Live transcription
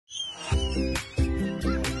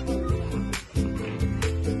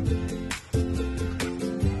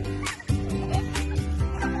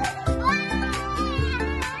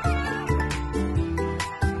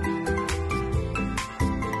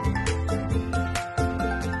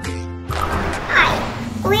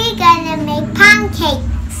we're gonna make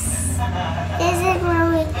pancakes. This is where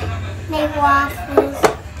we make waffles.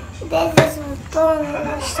 This is a spoon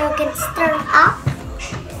so we can stir up.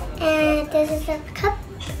 And this is a cup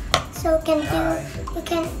so we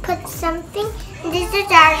can put something. And this is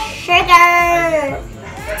our sugar.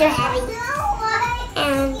 It's too heavy.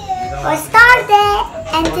 And we'll start it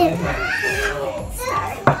and do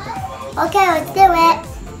okay, let's do it.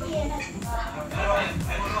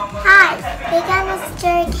 Hi, we're gonna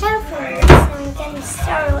stir it carefully, so I'm gonna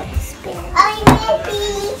start with the spoon. I'm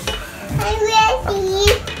ready. I'm ready.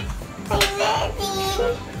 I'm ready.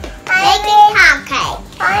 Making pancake.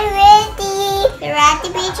 I'm ready. You ready,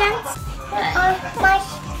 pigeons? Oh, my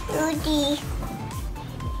Rudy.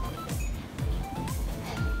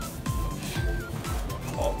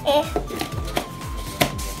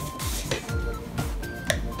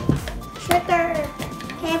 Sugar.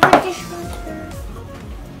 Can I put the sugar?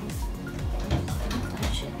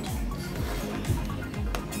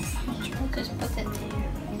 Just put it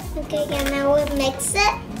there. Okay, and now we'll mix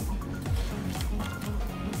it.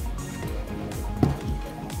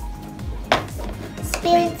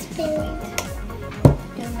 Spill it.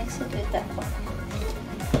 You mix it with that one.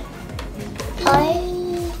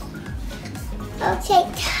 I'll take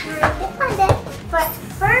time on it, but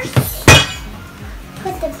first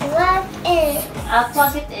put the blood in. I'll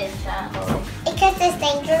plug it in, Because it's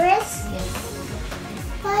dangerous. Yes.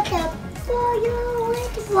 What a boil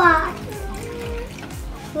with blood.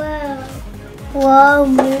 Wow.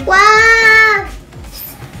 Wow.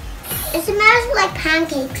 It smells like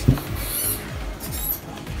pancakes.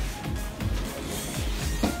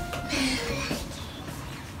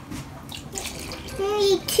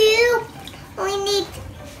 We need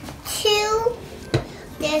two.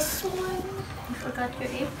 This one. You forgot your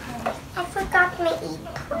apron. I forgot my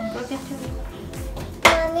apron. Forget your apron.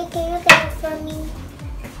 Mommy, can you get it for me?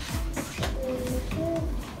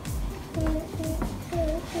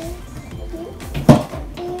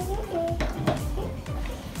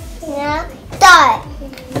 Now, start.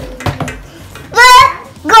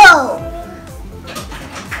 Let's go.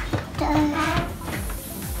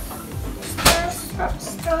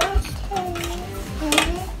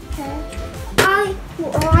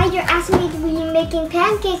 Why you're asking me to be making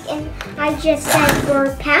pancake and I just said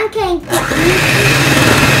we're pancake.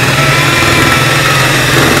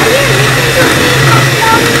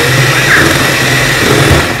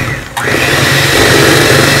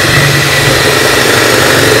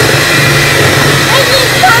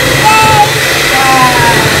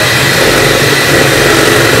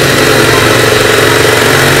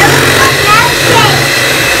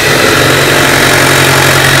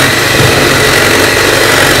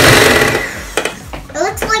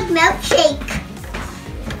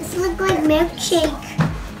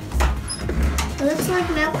 It looks like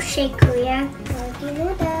milkshake, Leah. How do you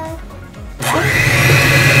know that?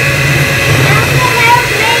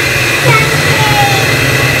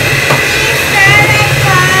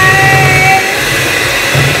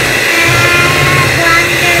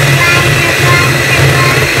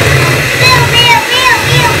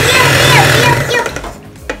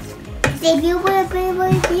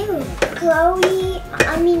 Chloe,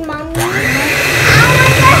 Mommy. I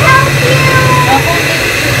want to help you.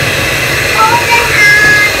 Hold the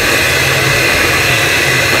hand.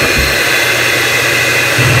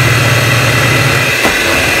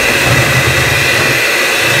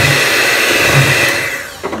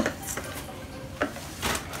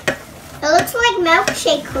 It looks like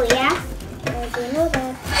milkshake, Leah. I do know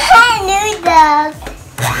that. I knew that.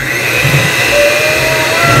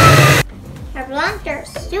 Our blender is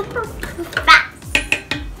super fast.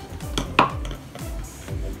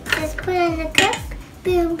 Just put it in the cup.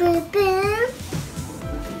 Boom, boom, boom.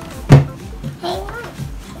 Hey, look.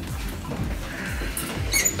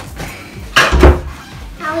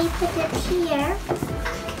 Now we put it here.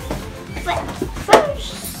 But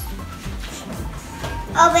first.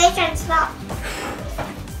 Oh, wait, and stop.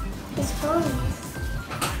 It's falling.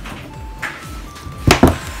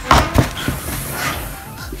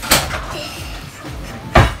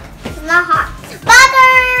 It's not hot.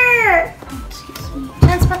 Butter! Excuse me.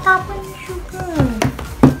 Let's put top on your sugar.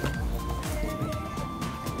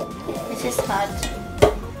 This is hot.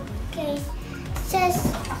 Okay. It says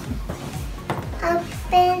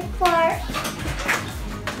open for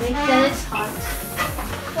Wait till it's hot.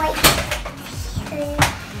 wait.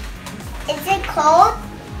 Is it cold?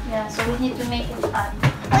 Yeah, so we need to make it hot.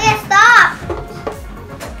 Oh yeah, stop!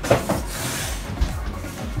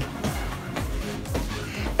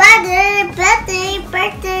 Butter.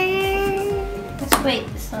 Let's wait,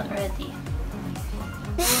 it's not ready.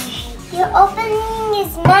 You're opening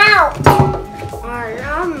his mouth. I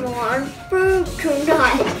want food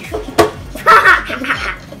tonight.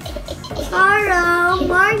 Hello,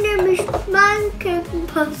 my name is Pancake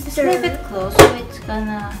Buster. Just leave it close so it's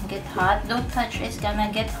gonna get hot. Don't touch it, it's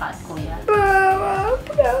gonna get hot, Kuya.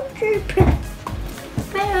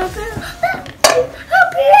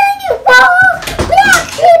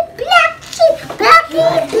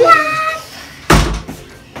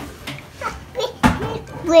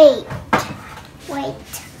 Wait.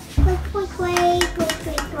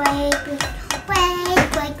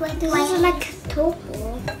 This is like a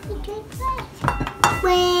tofu.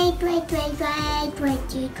 Wait.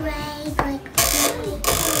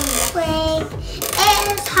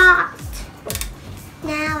 It's hot.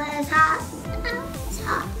 Now it's hot.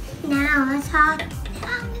 Now it's hot.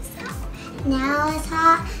 No.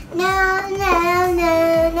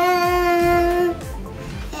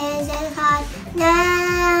 Is it hot?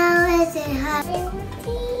 Now is it hot?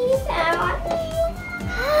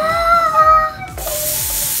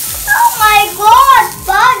 Oh my God,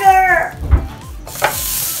 butter!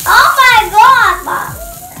 Oh my God,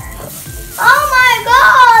 butter! Oh my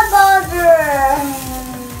God, butter!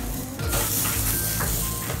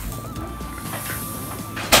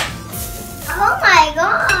 Oh my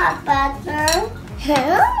God, butter! Oh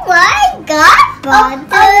my God, butter!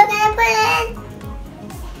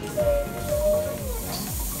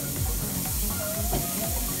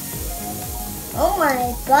 Oh my God, butter! Oh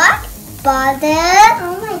my God, butter!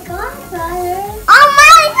 Oh my God, butter! Oh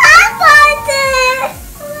my God, butter!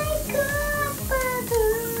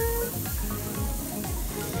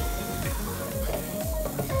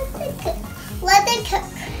 Let it cook.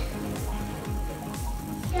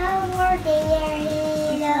 No more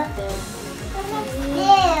there. Not there.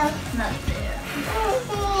 Not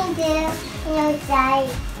there. Inside.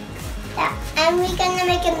 Yeah. And we're gonna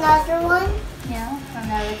make another one. Yeah,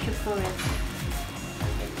 and I'll let you pour it.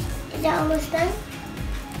 Is that almost done?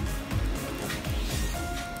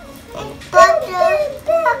 Butter.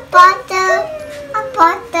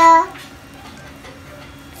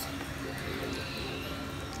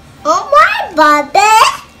 Oh my butter!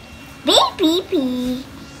 Beep.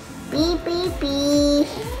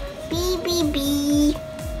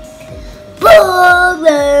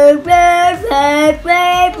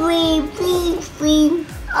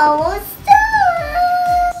 Almost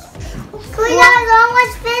done. Kuya is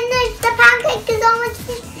almost finished. The pancake is almost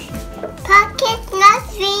finished. Pancake not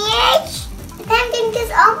finished. The pancake is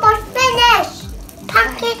almost finished.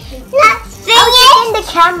 Pancake not finished. In the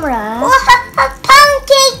camera.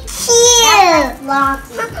 Pancake here.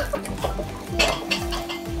 Pancake.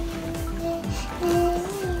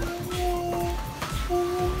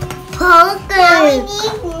 Now we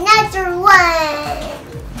need another one.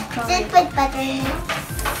 Just put butter in it.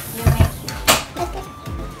 Okay.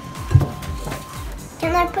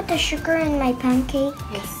 Can I put the sugar in my pancake?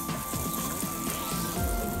 Yes.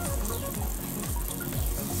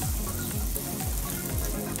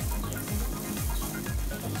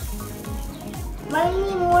 Why do you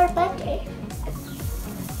need more butter?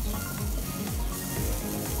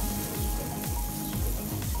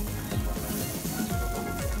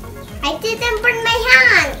 I didn't burn my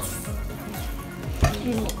hands.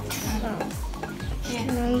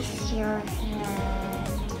 Place your hand.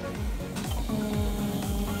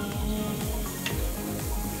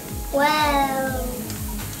 Wow.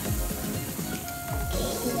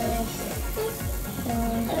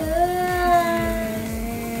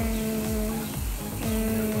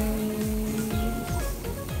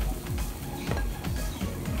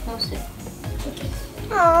 Close it.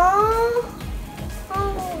 Oh.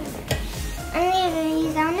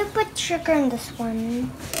 I'm gonna put sugar in this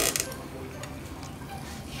one.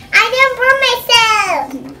 I didn't burn myself.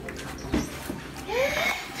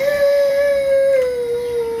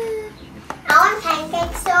 I want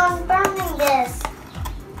pancakes, so I'm burning this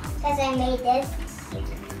because I made this.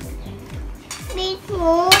 Me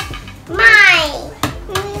too. Mine.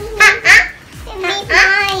 Me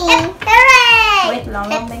mine. Hooray! Wait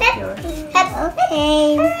long, I'll make yours.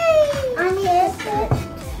 Okay. On here.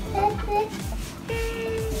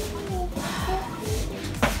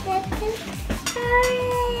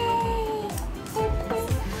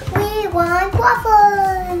 We want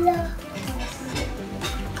waffle.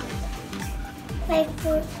 Wait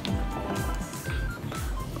for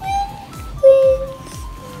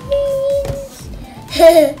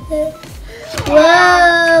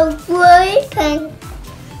wow, boy, pen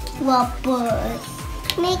waffles.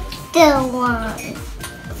 Make the one.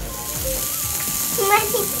 Let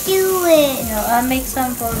me do it. No, I'll make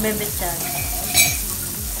some for baby Chan.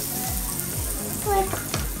 Like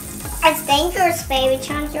it's dangerous, baby.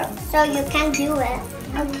 So you can do it.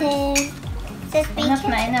 Okay. Says be Enough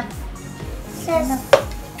na, enough. Says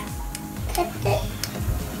cut it.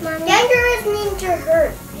 Mommy. Dangerous means to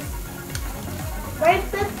hurt. Right,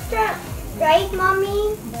 sister? Right,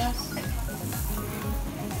 Mommy? Yes.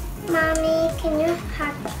 Mommy, can you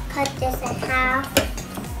cut this in half?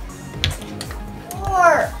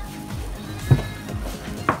 Or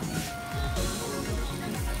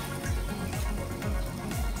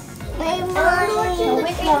wait, Mommy. Oh,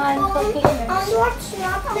 wait lang, cookie What's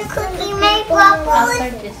not the cookie made waffle?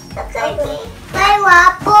 After this. The cookie my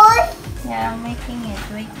waffle? Yeah, I'm making it.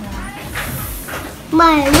 Wait lang.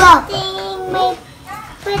 My waffle. My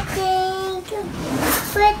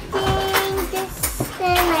putting this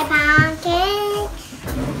in my pancake.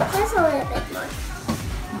 Just a little bit more.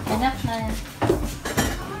 Enough na yan.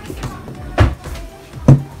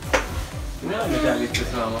 We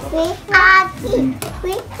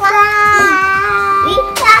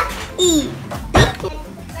can eat.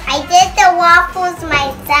 I did the waffles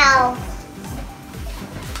myself.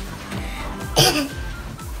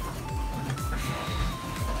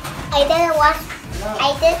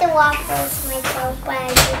 I did the waffles myself, but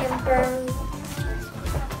I didn't burn.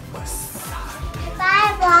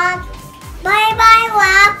 Bye, vlog. Bye, bye,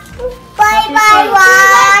 vlog. Bye, bye,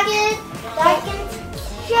 vlog. Like and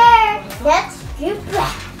share. That's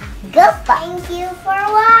goodbye. Goodbye. Thank you for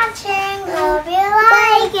watching. Hope you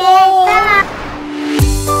like it. Bye.